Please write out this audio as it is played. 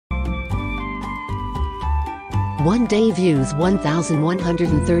One-day views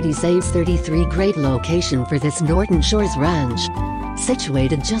 1,130 saves 33. Great location for this Norton Shores ranch.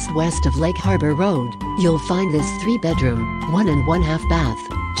 Situated just west of Lake Harbor Road, you'll find this 3-bedroom, 1.5 bath,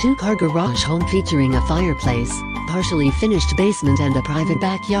 2-car garage home featuring a fireplace, partially finished basement and a private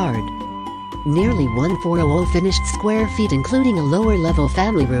backyard. Nearly 1,400 finished square feet including a lower-level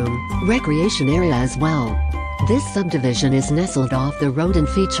family room, recreation area as well. This subdivision is nestled off the road and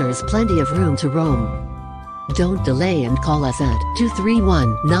features plenty of room to roam. Don't delay and call us at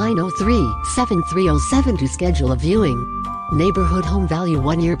 231-903-7307 to schedule a viewing. Neighborhood home value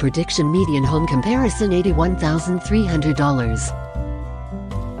 1-year prediction median home comparison $81,300.